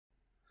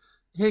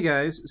Hey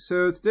guys,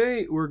 so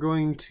today we're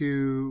going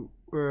to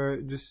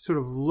just sort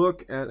of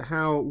look at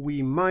how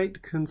we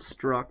might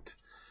construct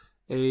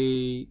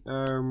a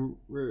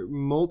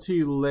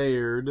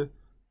multi-layered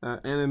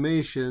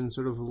animation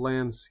sort of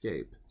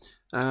landscape.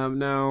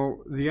 Now,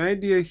 the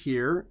idea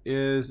here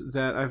is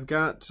that I've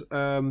got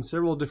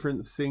several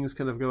different things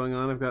kind of going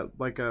on. I've got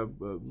like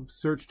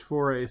searched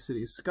for a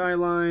city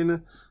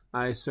skyline,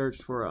 I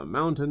searched for a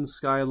mountain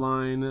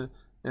skyline,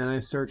 and I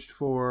searched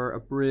for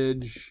a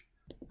bridge.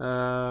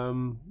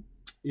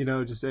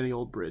 Just any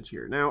old bridge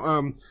here.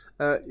 Now,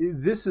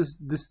 this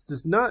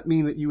does not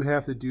mean that you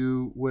have to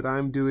do what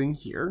I'm doing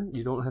here.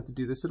 You don't have to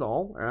do this at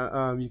all.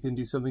 You can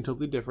do something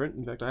totally different.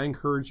 In fact, I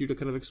encourage you to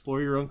kind of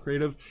explore your own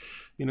creative.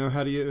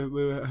 How do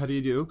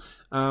you do?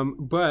 I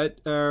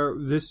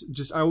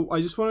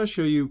just want to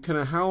show you kind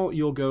of how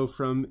you'll go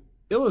from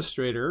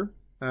Illustrator.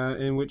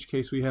 In which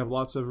case we have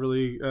lots of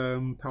really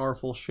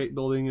powerful shape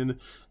building and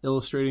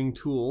illustrating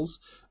tools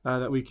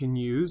that we can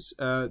use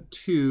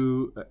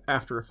to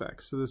After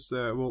Effects. So this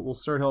we'll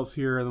start off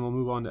here and then we'll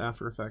move on to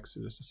After Effects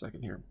in just a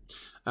second here.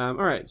 All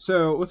right,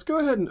 so let's go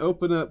ahead and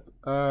open up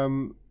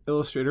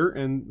Illustrator,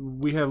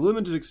 and we have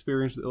limited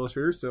experience with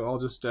Illustrator, so I'll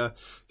just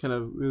kind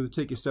of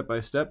take you step by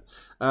step.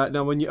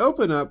 Now, when you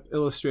open up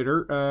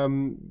Illustrator,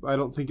 I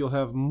don't think you'll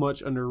have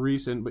much under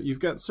Recent, but you've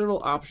got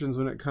several options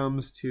when it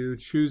comes to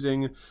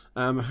choosing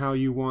how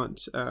you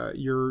want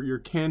your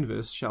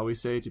canvas, shall we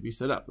say, to be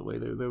set up.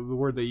 The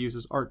word they use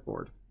is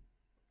artboard.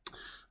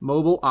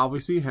 Mobile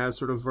obviously has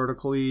sort of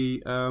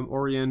vertically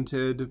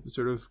oriented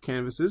sort of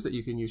canvases that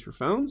you can use for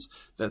phones.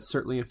 That's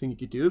certainly a thing you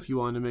could do if you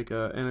wanted to make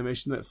an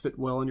animation that fit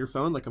well on your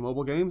phone, like a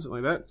mobile game,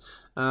 something like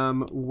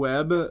that.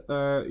 Web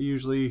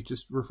usually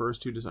just refers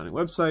to designing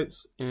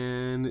websites,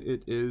 and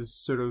it is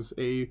sort of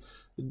a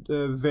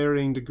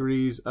varying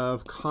degrees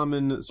of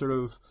common sort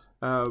of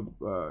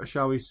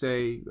shall we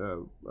say,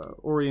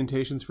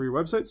 orientations for your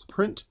websites.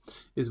 Print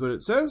is what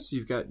it says.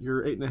 You've got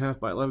your 8.5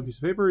 by 11 piece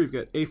of paper. You've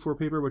got A4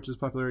 paper, which is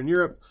popular in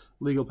Europe,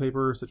 legal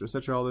paper,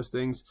 etc., all those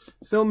things.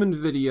 Film and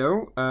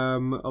video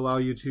allow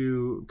you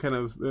to kind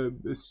of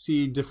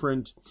see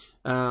different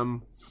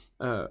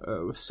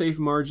safe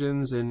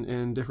margins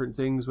and different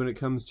things when it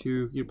comes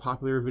to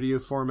popular video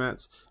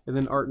formats, and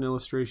then art and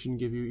illustration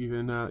give you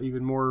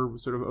even more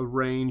sort of a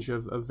range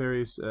of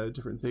various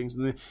different things,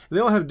 and they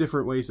all have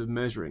different ways of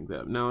measuring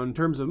them. Now, in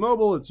terms of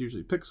mobile, it's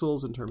usually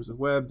pixels. In terms of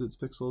web, it's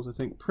pixels. I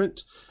think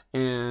print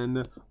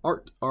and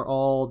art are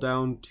all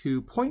down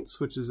to points,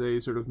 which is a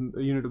sort of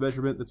a unit of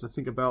measurement that's I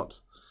think about,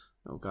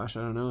 oh gosh,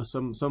 I don't know,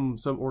 some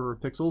order of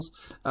pixels,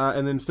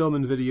 and then film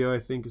and video I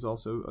think is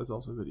also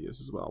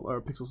videos as well,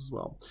 or pixels as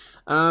well.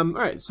 All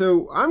right,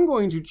 so I'm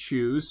going to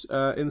choose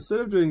instead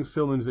of doing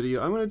film and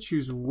video, I'm going to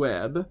choose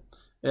web.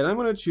 And I'm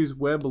going to choose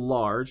web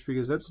large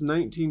because that's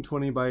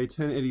 1920 by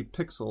 1080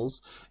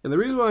 pixels. And the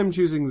reason why I'm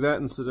choosing that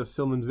instead of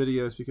film and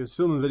video is because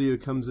film and video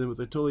comes in with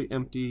a totally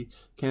empty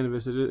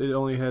canvas. It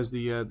only has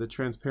the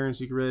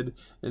transparency grid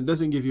and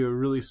doesn't give you a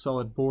really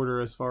solid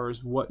border as far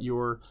as what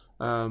your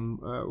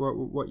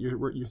what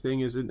your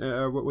thing is and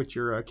what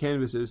your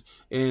canvas is.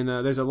 And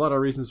there's a lot of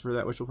reasons for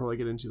that, which we'll probably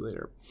get into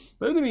later.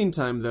 But in the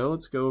meantime, though,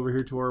 let's go over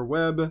here to our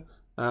web.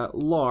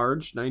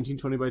 Large,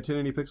 1920 by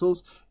 1080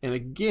 pixels, and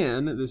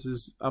again, this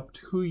is up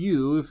to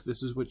you if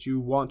this is what you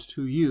want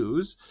to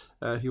use.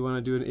 If you want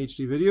to do an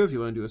HD video, if you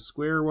want to do a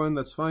square one,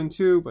 that's fine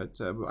too,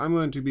 but I'm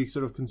going to be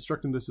sort of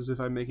constructing this as if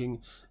I'm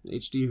making an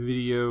HD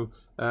video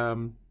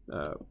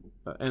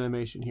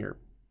animation here.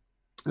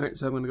 Alright,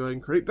 so I'm going to go ahead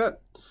and create that.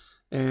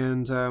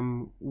 And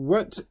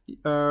what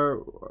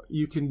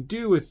you can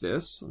do with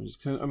this, I'm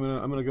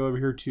gonna go over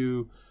here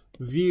to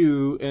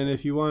View, and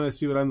if you want to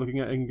see what I'm looking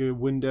at, I can go to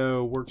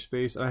Window,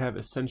 Workspace, and I have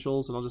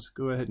Essentials, and I'll just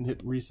go ahead and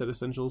hit Reset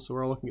Essentials, so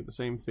we're all looking at the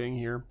same thing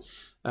here.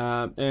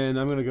 And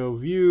I'm gonna go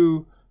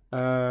View,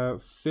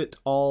 Fit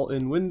All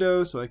in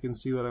Window, so I can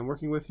see what I'm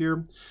working with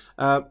here.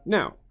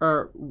 Now,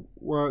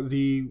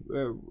 the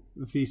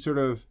sort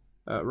of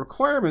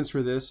requirements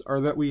for this are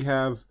that we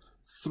have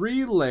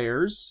 3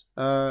 layers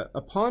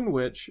upon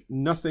which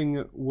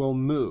nothing will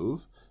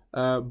move,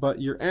 but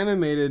your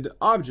animated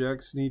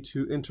objects need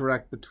to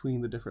interact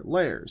between the different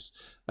layers.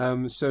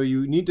 So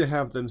you need to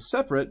have them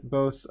separate,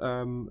 both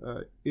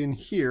in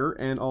here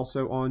and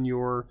also on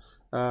your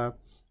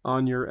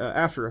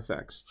After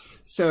Effects.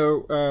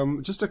 So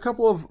just a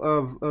couple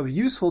of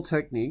useful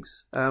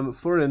techniques.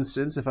 For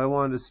instance, if I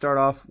wanted to start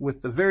off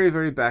with the very,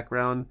 very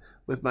background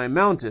with my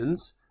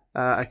mountains,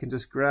 I can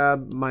just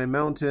grab my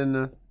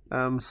mountain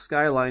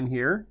skyline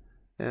here,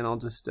 and I'll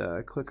just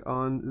click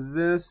on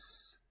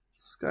this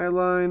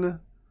skyline.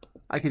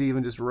 I could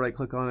even just right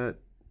click on it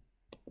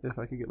if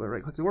I could get my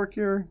right click to work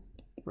here.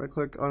 Right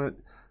click on it,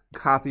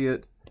 copy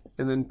it,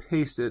 and then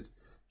paste it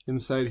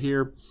inside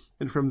here,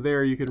 and from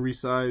there you can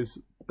resize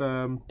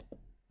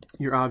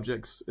your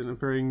objects in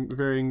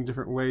varying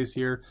different ways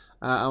here.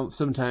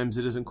 Sometimes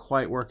it doesn't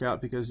quite work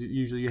out because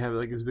usually you have it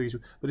like as big as you,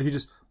 but if you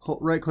just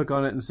right click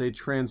on it and say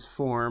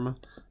transform,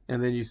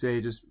 and then you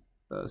say just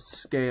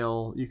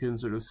scale, you can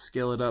sort of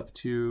scale it up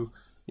to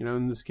You know,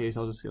 in this case,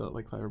 I'll just scale it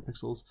like 500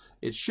 pixels.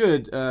 It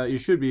should, you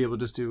should be able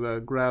just to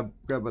grab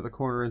by the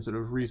corner and sort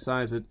of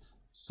resize it.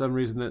 For some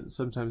reason that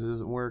sometimes it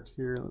doesn't work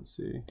here. Let's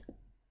see. I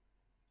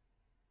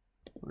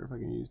wonder if I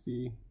can use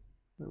the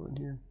other one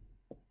here.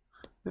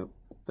 Nope,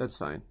 that's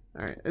fine.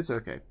 All right, it's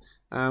okay.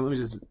 Let me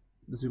just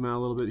zoom out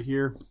a little bit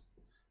here,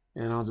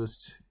 and I'll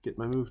just get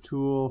my move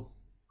tool.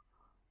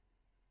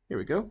 Here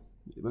we go.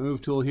 Get my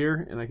move tool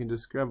here, and I can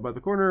just grab it by the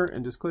corner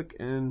and just click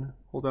and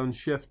hold down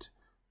Shift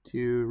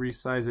to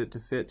resize it to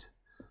fit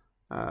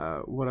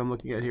what I'm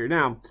looking at here.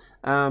 Now,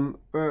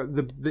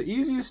 the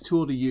easiest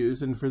tool to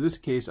use, and for this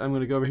case, I'm going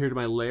to go over here to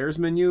my Layers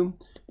menu,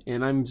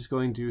 and I'm just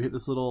going to hit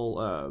this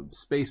little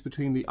space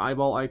between the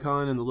eyeball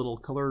icon and the little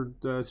colored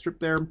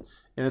strip there,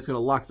 and it's going to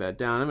lock that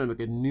down. I'm going to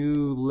make a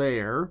new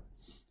layer,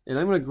 and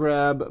I'm going to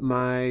grab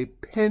my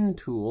pen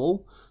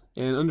tool,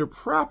 and under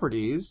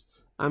Properties,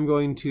 I'm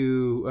going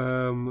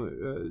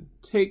to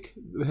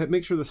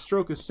make sure the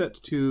stroke is set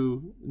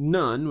to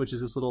none, which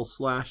is this little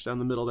slash down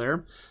the middle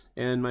there.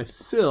 And my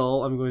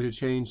fill, I'm going to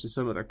change to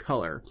some other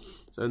color.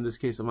 So in this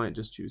case, I might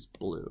just choose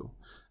blue.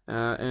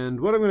 And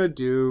what I'm going to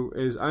do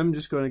is I'm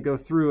just going to go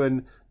through,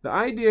 and the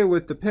idea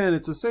with the pen,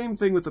 it's the same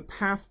thing with the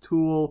path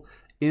tool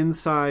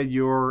inside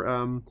your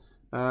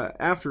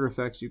After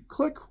Effects. You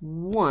click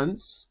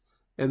once,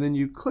 and then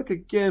you click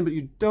again, but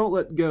you don't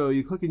let go.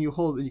 You click and you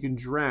hold, and you can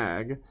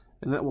drag,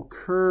 and that will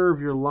curve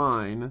your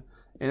line.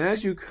 And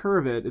as you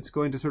curve it, it's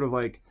going to sort of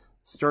like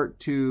start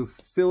to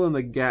fill in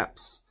the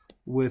gaps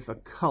with a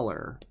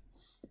color.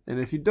 And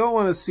if you don't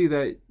want to see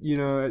that, you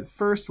know, at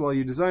first while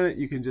you design it,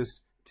 you can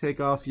just take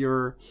off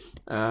your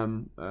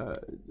fill.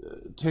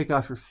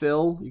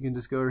 You can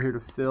just go over here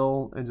to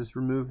fill and just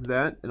remove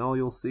that, and all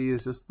you'll see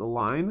is just the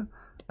line.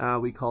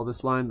 We call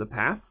this line the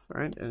path,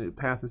 right? And the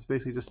path is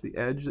basically just the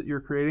edge that you're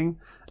creating.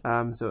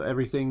 So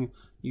everything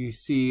you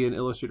see in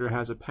Illustrator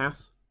has a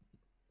path.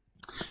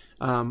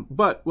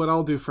 But what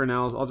I'll do for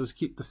now is I'll just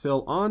keep the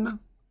fill on,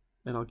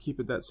 and I'll keep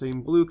it that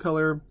same blue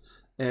color.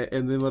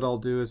 And then what I'll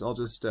do is I'll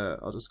just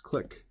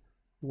click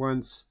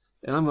once,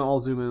 and I'll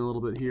zoom in a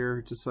little bit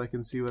here just so I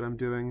can see what I'm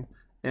doing.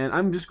 And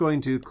I'm just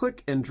going to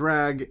click and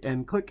drag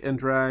and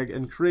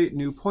create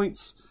new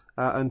points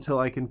until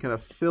I can kind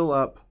of fill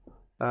up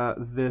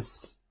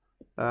this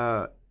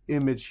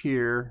image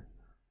here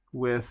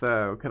with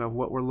kind of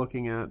what we're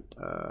looking at,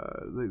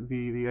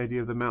 the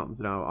idea of the mountains.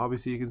 Now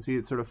obviously you can see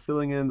it's sort of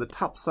filling in the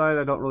top side.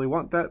 I don't really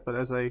want that, but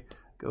as I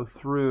go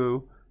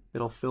through,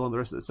 it'll fill in the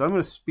rest of it. So I'm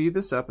going to speed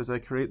this up as I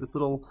create this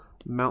little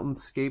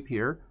mountainscape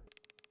here.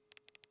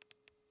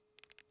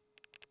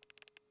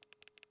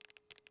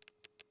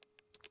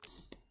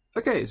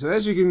 Okay, so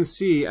as you can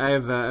see,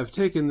 I've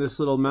taken this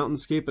little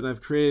mountainscape and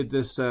I've created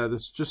this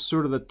this just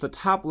sort of the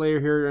top layer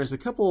here. There's a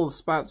couple of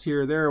spots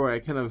here or there where I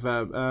kind of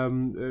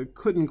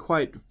couldn't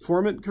quite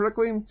form it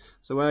correctly.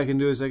 So what I can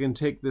do is I can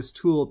take this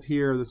tool up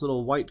here, this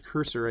little white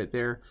cursor right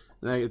there,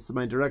 and it's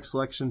my direct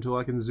selection tool.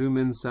 I can zoom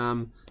in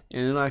some,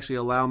 and it'll actually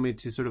allow me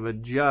to sort of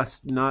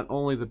adjust not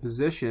only the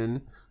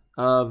position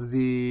of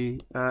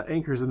the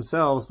anchors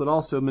themselves, but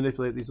also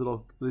manipulate these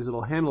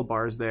little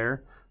handlebars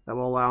there that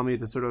will allow me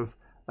to sort of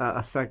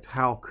affect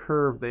how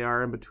curved they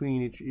are in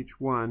between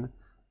each one.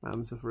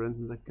 So for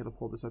instance, I can kind of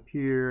pull this up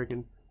here, I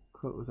can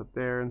put this up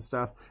there and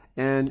stuff.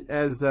 And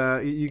as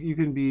you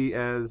can be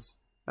as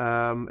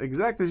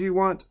exact as you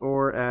want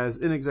or as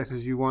inexact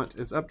as you want,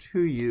 it's up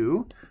to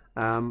you.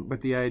 But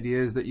the idea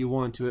is that you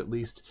want to at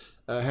least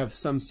have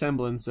some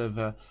semblance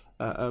of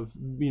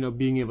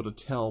being able to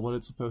tell what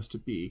it's supposed to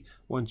be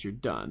once you're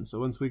done. So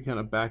once we kind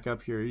of back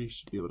up here, you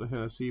should be able to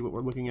kind of see what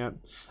we're looking at.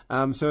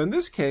 So in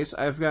this case,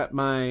 I've got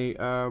my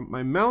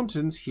my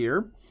mountains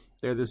here.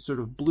 They're this sort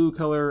of blue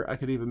color. I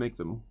could even make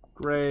them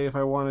gray if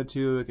I wanted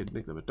to. I could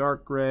make them a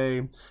dark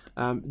gray.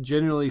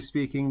 Generally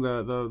speaking,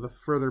 the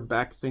further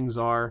back things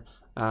are,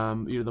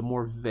 the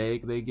more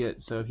vague they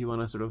get. So if you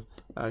want to sort of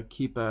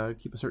keep a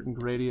certain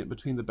gradient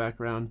between the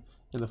background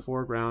in the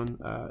foreground,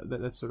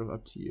 that's sort of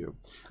up to you.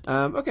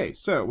 Okay,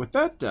 so with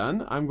that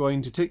done, I'm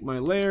going to take my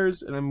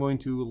layers and I'm going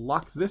to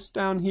lock this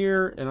down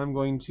here, and I'm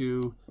going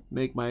to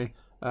make my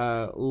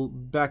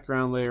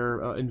background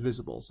layer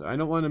invisible. So I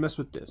don't want to mess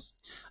with this.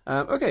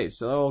 Okay,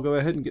 so I'll go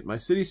ahead and get my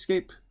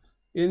cityscape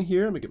in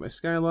here. I'm gonna get my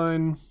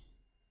skyline.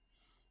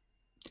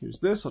 Here's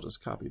this. I'll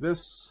just copy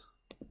this.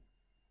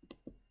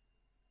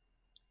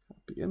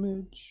 Copy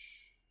image.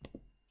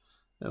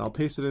 And I'll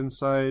paste it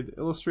inside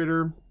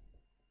Illustrator.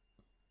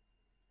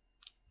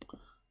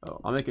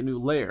 I'll make a new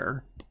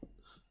layer,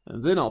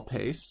 and then I'll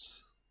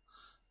paste,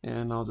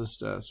 and I'll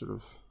just sort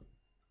of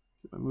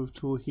get my move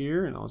tool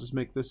here, and I'll just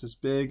make this as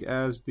big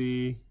as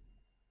the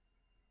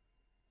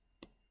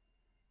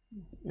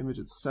image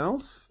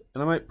itself.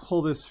 And I might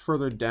pull this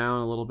further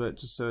down a little bit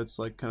just so it's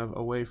like kind of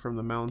away from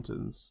the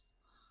mountains.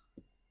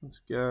 That's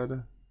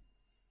good.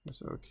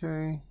 That's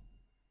okay.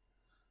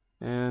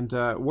 And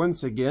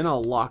once again,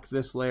 I'll lock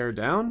this layer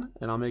down,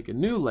 and I'll make a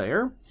new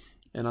layer.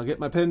 And I'll get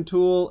my pen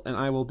tool, and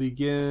I will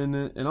begin,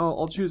 and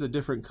I'll choose a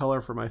different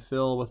color for my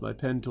fill with my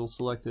pen tool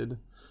selected.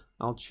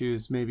 I'll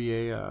choose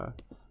maybe a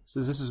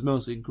since this is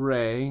mostly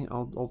gray,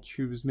 I'll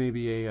choose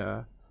maybe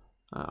a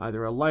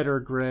either a lighter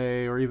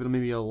gray or even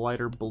maybe a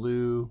lighter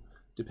blue.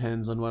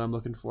 Depends on what I'm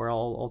looking for.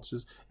 I'll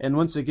choose. And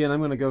once again, I'm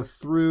going to go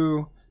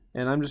through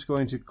and I'm just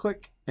going to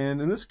click.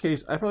 And in this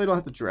case, I probably don't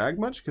have to drag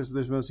much because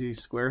there's mostly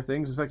square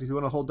things. In fact, if you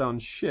want to hold down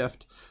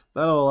Shift,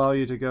 that'll allow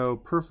you to go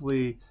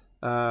perfectly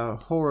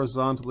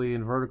horizontally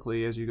and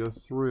vertically as you go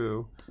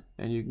through,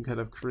 and you can kind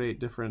of create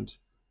different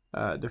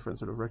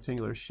sort of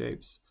rectangular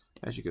shapes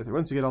as you go through.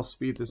 Once again, I'll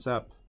speed this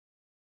up.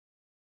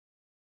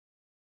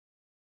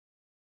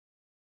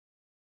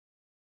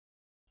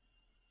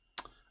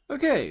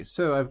 Okay,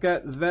 so I've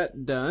got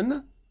that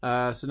done.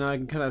 So now I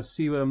can kind of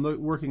see what I'm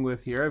working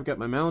with here. I've got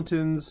my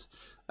mountains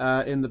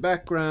in the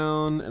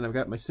background, and I've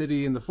got my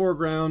city in the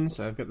foreground.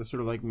 So I've got this sort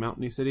of like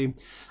mountainy city.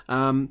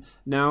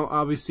 Now,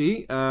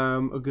 obviously,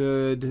 a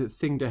good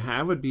thing to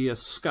have would be a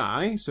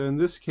sky. So in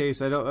this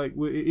case, I don't like,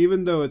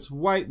 even though it's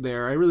white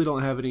there, I really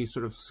don't have any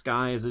sort of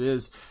sky as it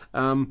is.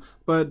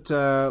 But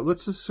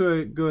let's just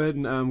go ahead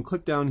and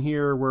click down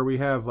here where we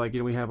have, like,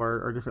 we have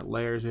our different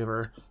layers. We have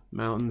our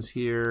mountains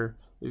here.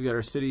 We've got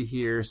our city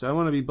here, so I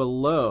want to be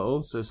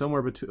below, so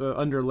somewhere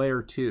under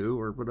layer 2,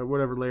 or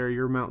whatever layer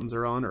your mountains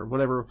are on, or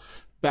whatever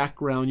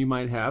background you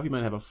might have. You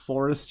might have a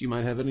forest, you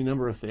might have any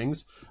number of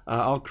things.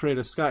 I'll create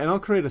a sky, and I'll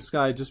create a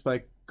sky just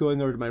by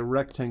going over to my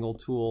rectangle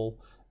tool,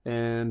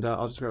 and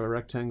I'll just grab a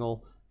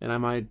rectangle, and I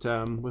might,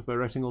 with my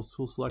rectangle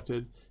tool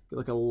selected, get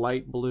like a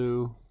light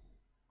blue,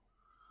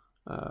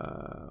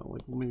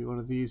 like maybe one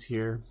of these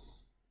here,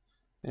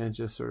 and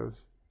just sort of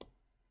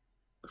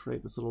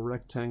create this little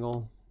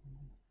rectangle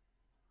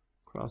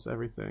across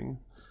everything.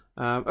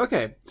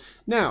 Okay,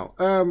 now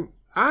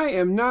I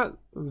am not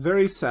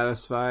very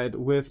satisfied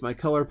with my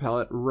color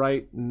palette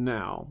right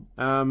now.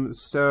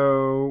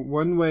 So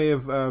one way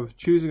of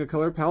choosing a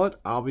color palette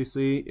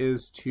obviously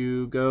is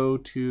to go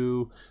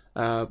to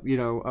a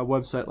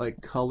website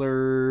like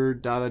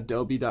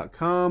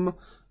color.adobe.com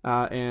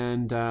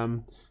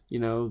and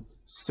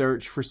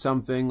search for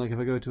something. Like if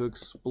I go to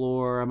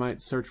explore, I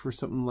might search for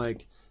something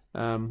like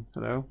I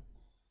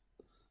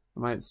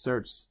might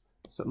search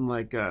something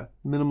like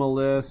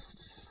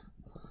minimalist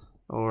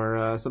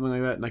or something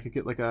like that, and I could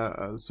get like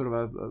a sort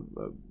of a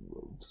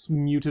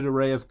muted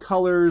array of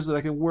colors that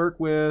I can work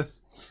with.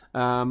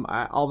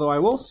 Although I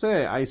will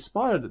say I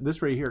spotted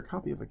this right here,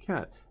 copy of a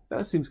cat.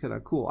 That seems kind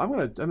of cool. I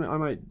might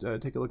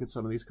take a look at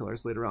some of these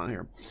colors later on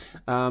here.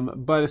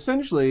 But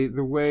essentially,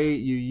 the way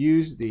you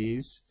use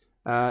these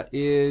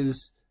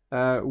is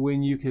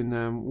when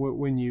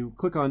you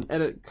click on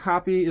Edit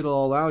Copy,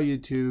 it'll allow you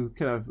to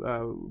kind of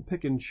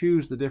pick and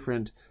choose the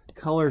different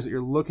colors that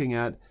you're looking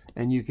at,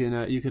 and you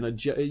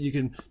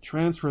can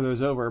transfer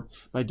those over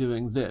by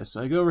doing this.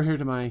 So I go over here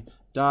to my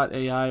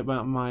 .ai,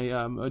 my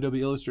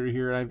Adobe Illustrator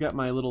here, and I've got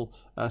my little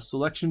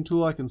selection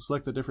tool. I can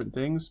select the different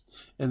things,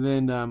 and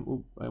then I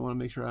want to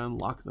make sure I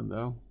unlock them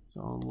though.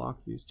 So I'll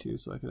unlock these two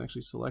so I can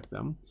actually select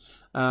them.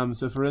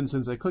 So for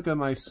instance, I click on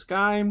my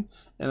sky,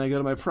 and I go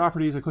to my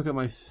properties, I click on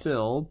my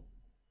fill,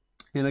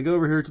 and I go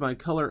over here to my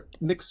color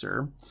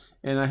mixer,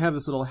 and I have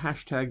this little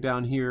hashtag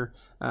down here.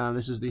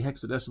 This is the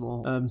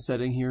hexadecimal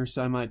setting here,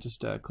 so I might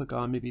just click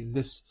on maybe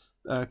this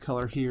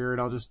color here,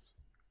 and I'll just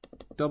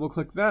double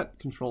click that,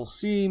 Control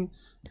C,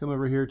 come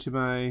over here to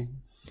my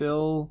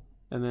fill,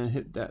 and then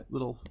hit that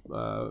little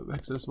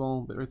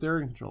hexadecimal bit right there,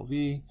 and Control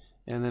V,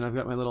 and then I've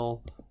got my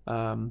little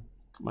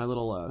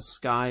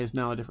sky is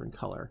now a different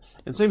color.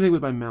 And same thing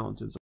with my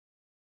mountains.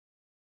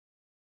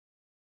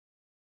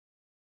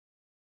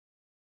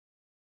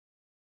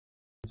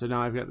 So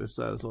now I've got this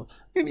little,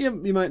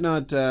 you might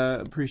not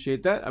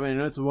appreciate that. I mean, I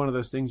know it's one of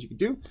those things you could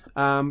do.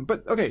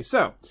 But okay,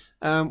 so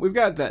we've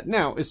got that.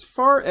 Now, as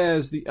far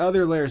as the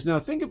other layers, now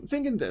think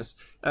in this.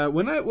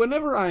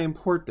 Whenever I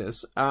import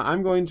this,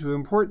 I'm going to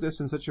import this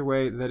in such a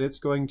way that it's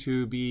going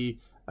to be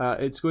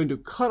it's going to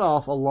cut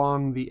off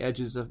along the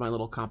edges of my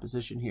little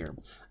composition here.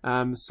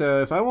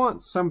 So if I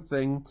want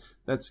something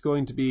that's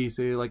going to be,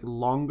 say, like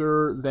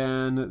longer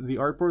than the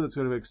artboard, that's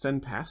going to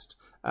extend past,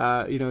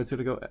 it's going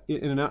to go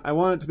in and out. I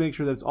want it to make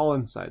sure that it's all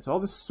inside. So all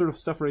this sort of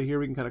stuff right here,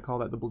 we can kind of call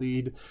that the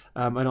bleed.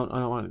 I don't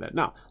want that.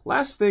 Now,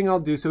 last thing I'll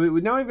do. So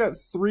now we've got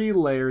 3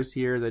 layers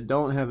here that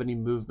don't have any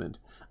movement.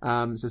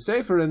 So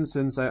say for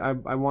instance, I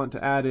want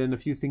to add in a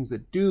few things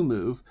that do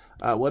move.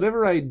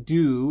 Whatever I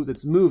do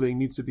that's moving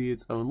needs to be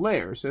its own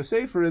layer. So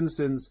say for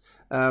instance,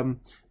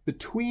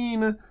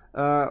 between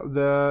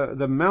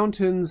the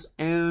mountains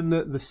and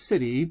the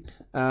city,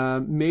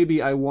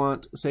 maybe I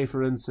want, say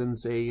for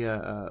instance,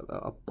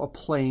 a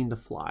plane to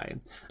fly.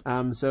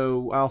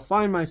 So I'll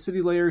find my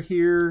city layer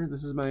here.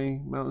 This is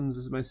my mountains,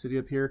 this is my city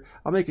up here.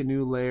 I'll make a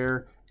new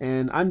layer,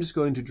 and I'm just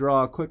going to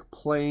draw a quick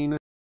plane.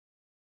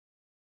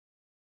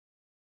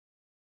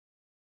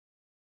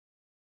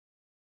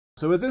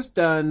 So with this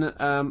done,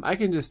 I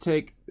can just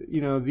take,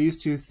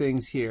 these 2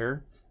 things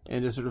here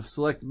and just sort of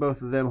select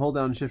both of them, hold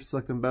down Shift,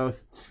 select them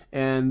both,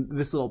 and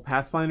this little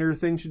Pathfinder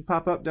thing should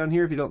pop up down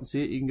here. If you don't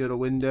see it, you can go to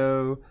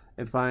Window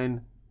and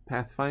find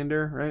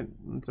Pathfinder, right?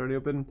 It's already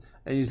open,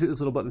 and you just hit this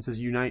little button that says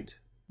Unite.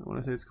 I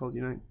want to say it's called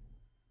Unite.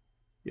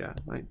 Yeah,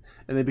 right.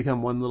 And they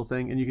become one little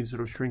thing, and you can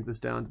sort of shrink this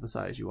down to the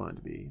size you want it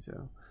to be.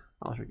 So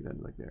I'll shrink it down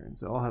to like there. And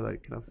so I'll have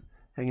that kind of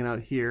hanging out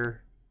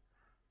here.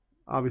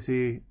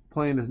 Obviously,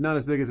 plane is not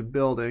as big as a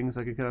building, so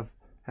I could kind of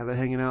have it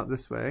hanging out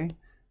this way.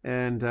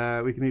 And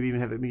we can maybe even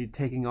have it be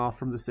taking off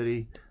from the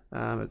city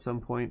at some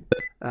point.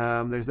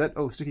 There's that.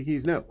 Oh, sticky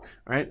keys. No. All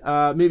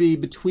right. Maybe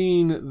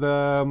between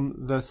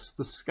the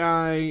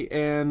sky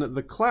and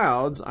the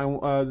clouds,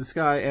 the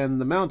sky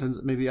and the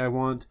mountains, maybe I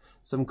want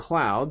some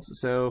clouds.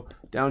 So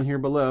down here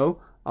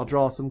below, I'll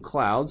draw some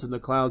clouds, and the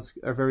clouds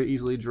are very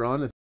easily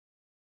drawn.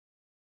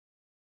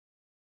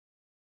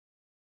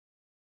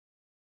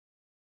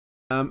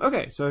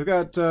 Okay, so I've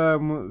got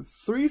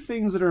 3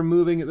 things that are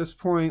moving at this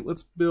point.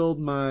 Let's build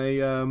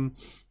my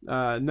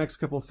next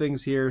couple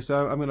things here.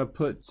 So I'm going to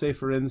put, say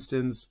for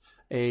instance,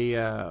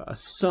 a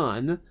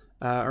sun,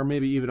 or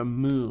maybe even a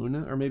moon,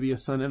 or maybe a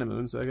sun and a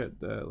moon. So I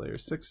got layer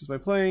 6 is my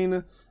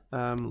plane,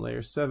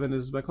 layer 7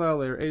 is my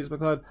cloud, layer 8 is my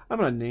cloud. I'm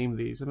going to name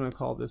these. I'm going to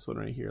call this one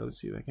right here. Let's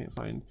see if I can't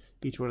find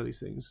each one of these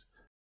things.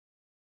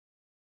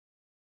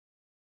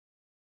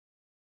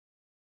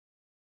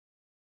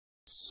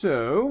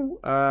 So,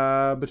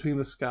 between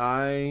the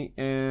sky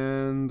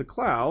and the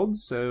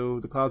clouds,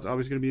 so the clouds are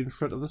always going to be in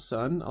front of the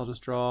sun. I'll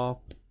just draw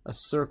a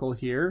circle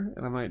here,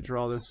 and I might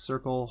draw this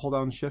circle, hold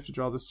down shift to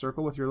draw this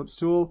circle with your ellipse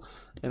tool,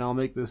 and I'll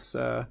make this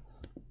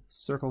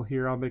circle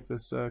here, I'll make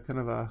this kind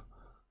of a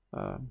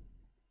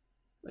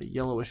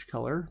yellowish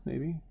color,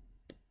 maybe.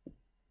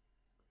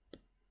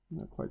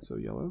 Not quite so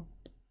yellow.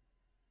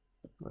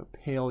 A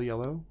pale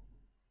yellow,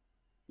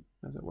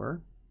 as it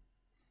were.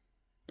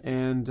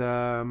 And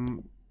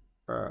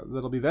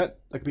that'll be that.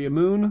 That could be a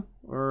moon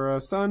or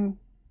a sun.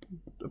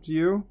 Up to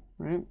you,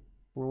 right?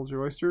 World's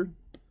your oyster.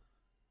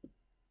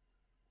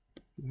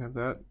 You have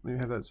that. Maybe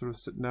have that sort of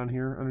sitting down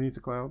here underneath the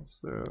clouds,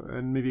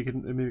 and maybe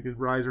it could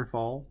rise or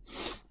fall.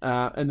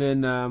 And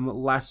then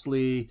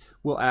lastly,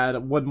 we'll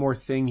add one more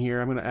thing here.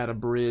 I'm going to add a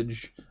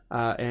bridge,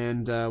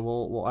 and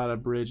we'll add a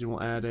bridge, and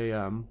we'll add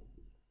a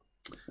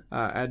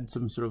add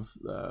some sort of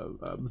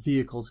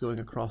vehicles going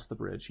across the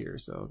bridge here.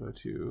 So I'll go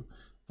to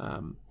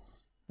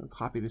I'll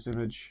copy this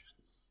image,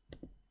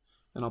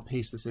 and I'll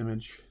paste this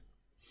image,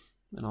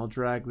 and I'll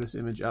drag this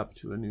image up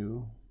to a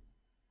new,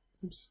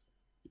 oops,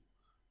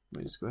 let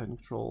me just go ahead and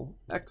Control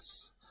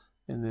X,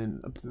 and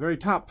then up to the very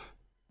top,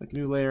 make a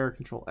new layer,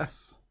 Control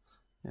F,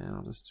 and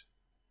I'll just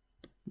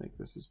make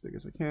this as big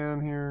as I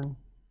can here.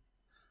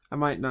 I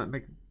might not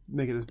make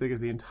it as big as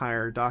the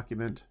entire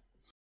document.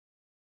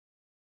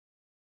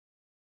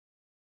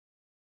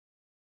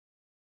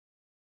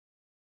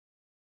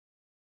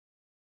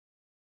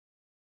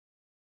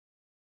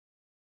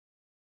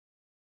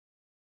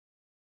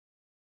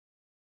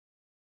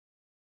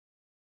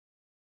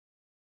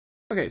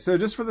 Okay, so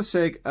just for the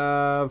sake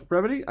of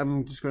brevity,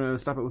 I'm just going to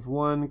stop it with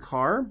one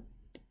car,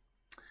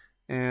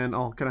 and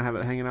I'll kind of have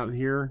it hanging out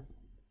here.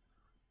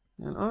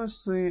 And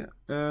honestly,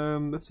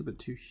 that's a bit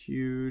too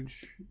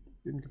huge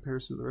in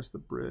comparison to the rest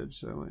of the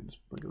bridge, so I might just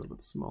make it a little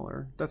bit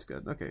smaller. That's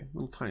good. Okay,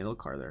 little tiny little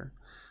car there.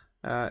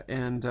 All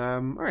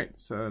right,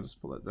 so I'll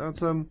just pull that down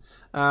some.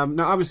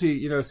 Now, obviously,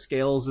 you know,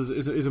 scales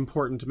is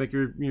important to make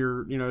your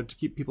you know, to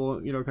keep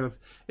people, you know, kind of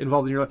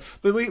involved in your life.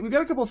 But we've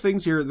got a couple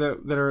things here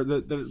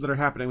that are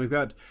happening. We've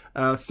got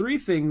 3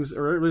 things,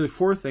 or really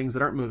 4 things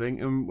that aren't moving,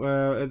 and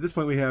at this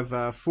point we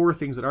have 4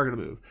 things that are going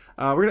to move.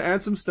 We're going to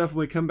add some stuff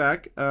when we come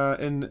back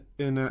in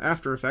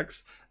After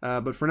Effects.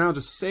 But for now,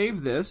 just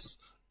save this,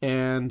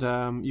 and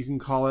you can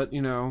call it,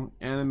 you know,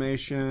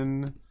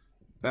 animation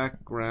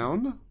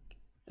background.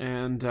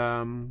 And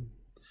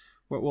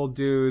what we'll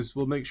do is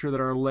we'll make sure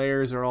that our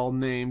layers are all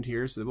named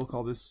here. So we'll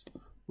call this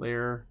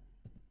layer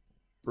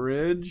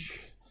bridge,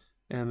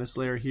 and this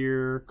layer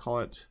here,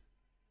 call it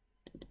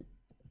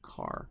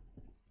car.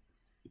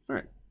 All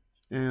right,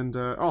 and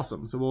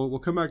awesome. So we'll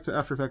come back to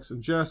After Effects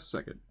in just a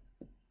second.